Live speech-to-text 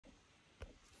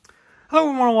Hello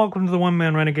everyone, and welcome to the One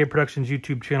Man Renegade Productions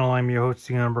YouTube channel. I'm your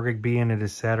host, Ian Burgick B, and it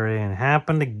is Saturday, and it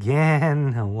happened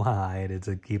again. Why does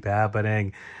it keep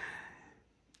happening?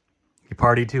 You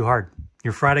party too hard.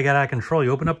 Your Friday got out of control.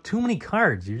 You open up too many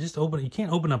cards. You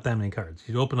can't open up that many cards.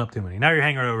 You open up too many. Now you're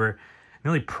hangover. The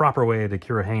only proper way to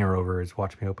cure a hangover is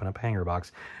watch me open up a hanger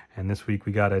box. And this week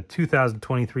we got a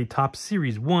 2023 Top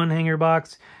Series 1 hanger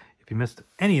box. If you missed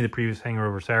any of the previous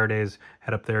Hangover Saturdays,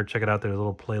 head up there, check it out. There's a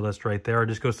little playlist right there. Or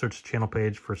just go search the channel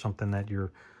page for something that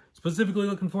you're specifically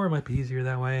looking for. It might be easier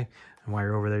that way. And while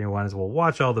you're over there, you might as well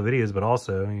watch all the videos, but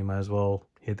also you might as well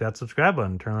hit that subscribe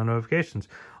button, turn on notifications.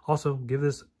 Also, give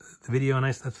this video a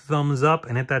nice thumbs up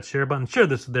and hit that share button. Share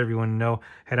this with everyone you know.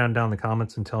 Head on down in the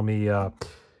comments and tell me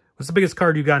what's the biggest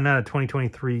card you've gotten out of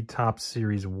 2023 Top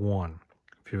Series 1.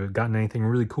 If you've gotten anything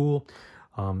really cool.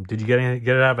 Did you get it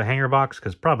out of a hanger box?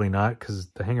 Because probably not, because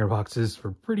the hanger boxes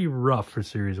were pretty rough for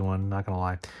Series 1, not going to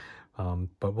lie.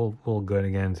 But we'll go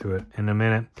and get into it in a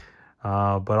minute.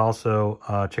 But also,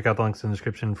 check out the links in the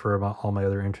description for all my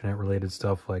other internet-related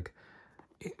stuff, like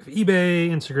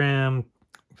eBay, Instagram,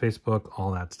 Facebook,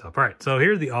 all that stuff. All right, so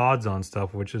here's the odds on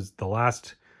stuff, which is the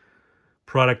last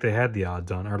product they had the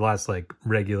odds on, or last, like,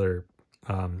 regular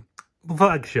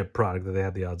flagship product that they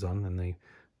had the odds on. And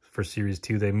for Series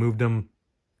 2, they moved them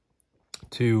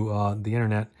to the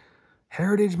internet.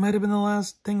 Heritage might have been the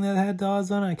last thing that had the odds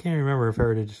on it. I can't remember if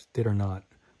Heritage did or not.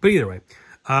 But either way,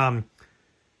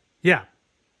 yeah.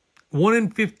 1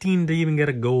 in 15 to even get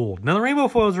a gold. Now, the rainbow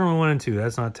foils are only 1 in 2.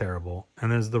 That's not terrible.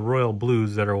 And there's the royal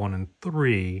blues that are 1 in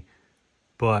 3.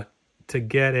 But to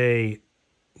get a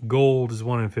gold is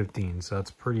 1 in 15. So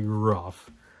that's pretty rough.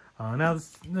 Now,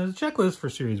 the checklist for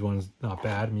Series 1 is not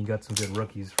bad. I mean, you got some good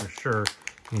rookies for sure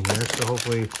in here. So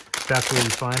hopefully that's really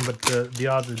fine. But the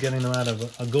odds of getting them out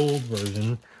of a gold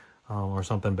version or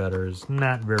something better is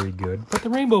not very good. But the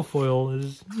rainbow foil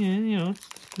is, yeah, you know,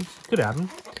 it could happen.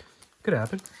 Could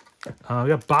happen. We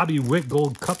got Bobby Witt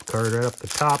gold cup card right up the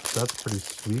top. So that's pretty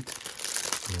sweet.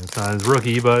 I mean, it's not his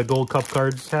rookie, but gold cup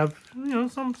cards have, you know,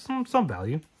 some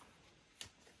value.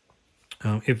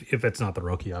 If it's not the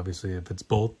rookie, obviously. If it's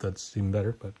both, that's even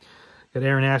better. But got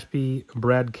Aaron Ashby,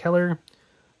 Brad Keller,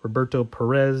 Roberto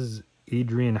Perez,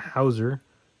 Adrian Hauser,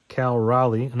 Cal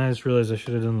Raleigh. And I just realized I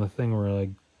should have done the thing where I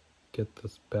get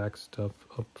this back stuff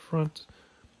up front.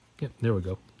 Yep, there we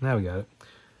go. Now we got it.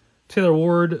 Taylor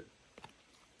Ward.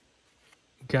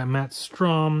 Got Matt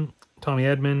Strom, Tommy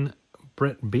Edman,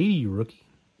 Brett Beatty, rookie.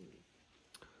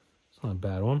 It's not a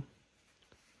bad one.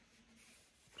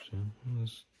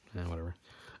 Whatever.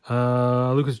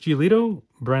 Lucas Giolito,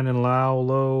 Brandon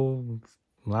Laulo,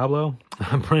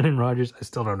 Brandon Rogers. I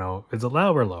still don't know. Is it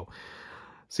Lau or Low?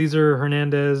 Cesar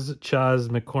Hernandez, Chaz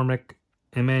McCormick,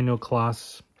 Emmanuel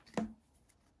Klaas.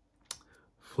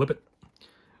 Flip it.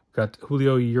 Got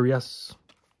Julio Urias.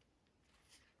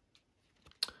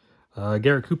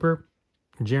 Garrett Cooper,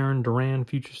 Jaron Duran,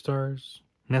 Future Stars,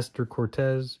 Nestor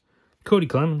Cortez, Cody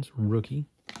Clemens, rookie.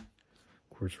 Of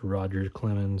course, Roger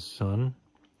Clemens' son.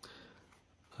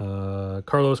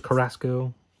 Carlos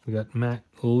Carrasco. We got Matthew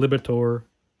Libator,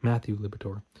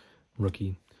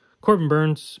 rookie. Corbin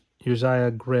Burns,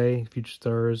 Uzziah Gray, Future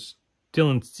Stars.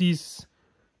 Dylan Cease,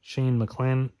 Shane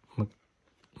McClanahan,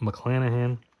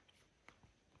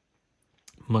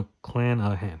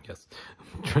 yes.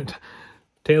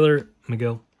 Taylor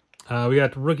McGill. We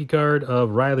got the rookie card of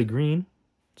Riley Green.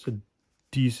 It's a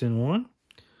decent one.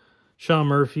 Sean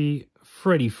Murphy,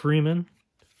 Freddie Freeman,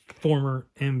 former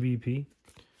MVP.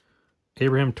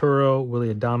 Abraham Toro,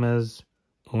 Willie Adames,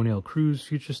 O'Neill Cruz,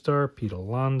 Future Star, Pete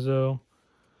Alonso.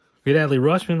 We had Adley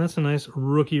Rushman. That's a nice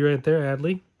rookie right there,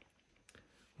 Adley.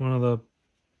 One of the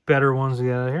better ones we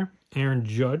got out here. Aaron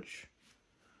Judge.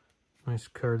 Nice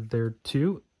card there,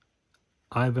 too.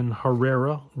 Ivan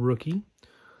Herrera, rookie.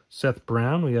 Seth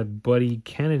Brown. We got Buddy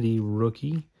Kennedy,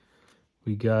 rookie.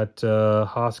 We got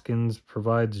Hoskins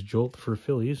provides Jolt for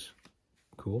Phillies.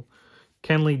 Cool.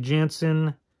 Kenley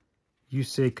Jansen,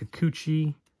 Yusei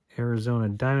Kikuchi, Arizona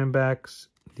Diamondbacks,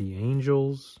 the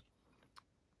Angels,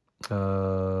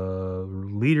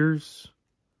 Leaders,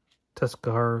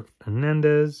 Teoscar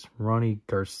Hernandez, Ronnie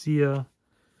Garcia,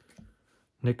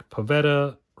 Nick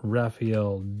Pavetta,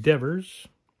 Rafael Devers,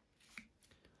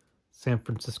 San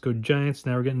Francisco Giants.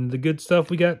 Now we're getting the good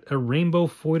stuff. We got a rainbow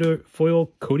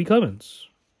foil Cody Clemens.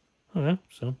 Okay,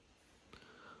 so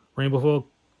rainbow foil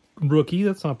rookie.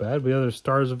 That's not bad. We have other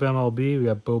stars of MLB. We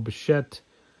got Bo Bichette,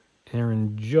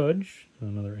 Aaron Judge.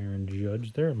 Another Aaron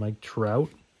Judge there. Mike Trout.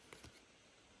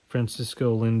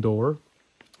 Francisco Lindor.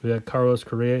 We got Carlos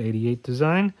Correa, 88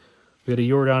 design. We got a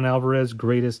Yordan Alvarez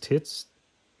greatest hits.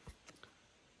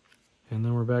 And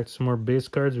then we're back to some more base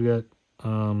cards. We got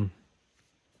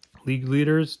League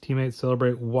leaders, teammates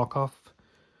celebrate walk-off.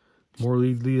 More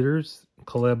league leaders,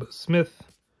 Caleb Smith,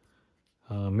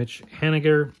 Mitch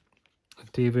Haniger,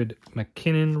 David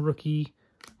McKinnon, rookie,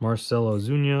 Marcelo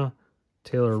Zuna,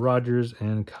 Taylor Rogers,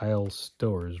 and Kyle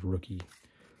Stowers, rookie.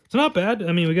 It's not bad.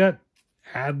 I mean, we got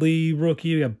Adley,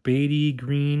 rookie. We got Beatty,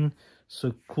 green.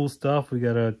 So cool stuff. We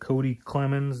got a Cody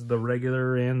Clemens, the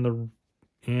regular,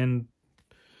 and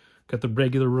got the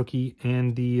regular rookie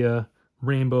and the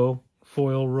rainbow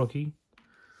foil rookie.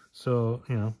 So,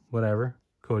 you know, whatever.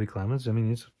 Cody Clemens. I mean,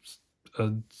 he's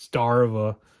a star of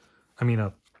a,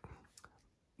 a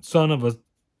son of a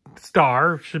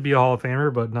star. Should be a Hall of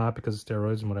Famer, but not because of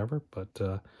steroids and whatever. But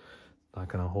not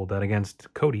going to hold that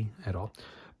against Cody at all.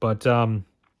 But,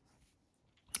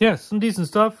 yeah, some decent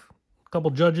stuff. A couple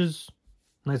judges.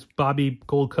 Nice Bobby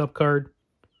Gold Cup card.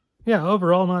 Yeah,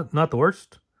 overall, not the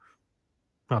worst.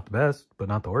 Not the best, but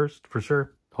not the worst, for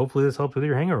sure. Hopefully this helped with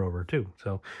your hangover, too.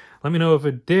 So let me know if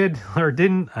it did or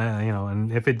didn't.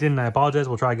 And if it didn't, I apologize.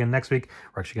 We'll try again next week.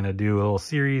 We're actually going to do a little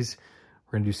series.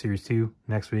 We're going to do series 2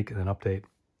 next week and then update.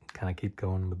 Kind of keep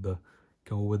going with the,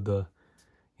 the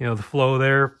flow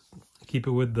there. Keep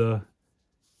it with the,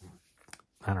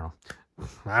 I don't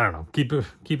know. Keep it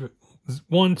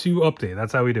 1, 2 update.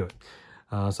 That's how we do it.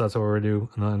 So that's what we're going to do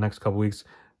in the next couple weeks.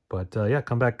 But yeah,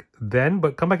 come back then.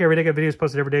 But come back every day. Get videos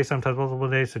posted every day, sometimes multiple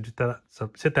days. So just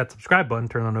hit that subscribe button,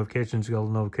 turn on notifications, get a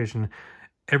notification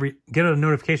every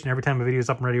time a video is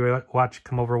up and ready to watch.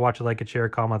 Come over, watch it, like it, share,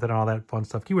 comment, and all that fun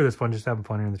stuff. Keyword is fun, just having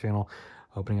fun here on the channel.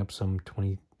 Opening up some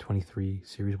 2023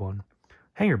 Series 1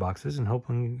 hanger boxes and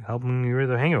helping you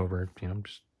with a hangover.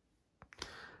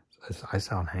 I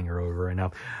sound hangover right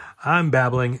now. I'm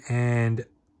babbling, and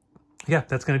yeah,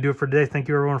 that's going to do it for today. Thank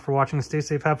you, everyone, for watching. Stay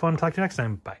safe, have fun. Talk to you next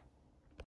time. Bye.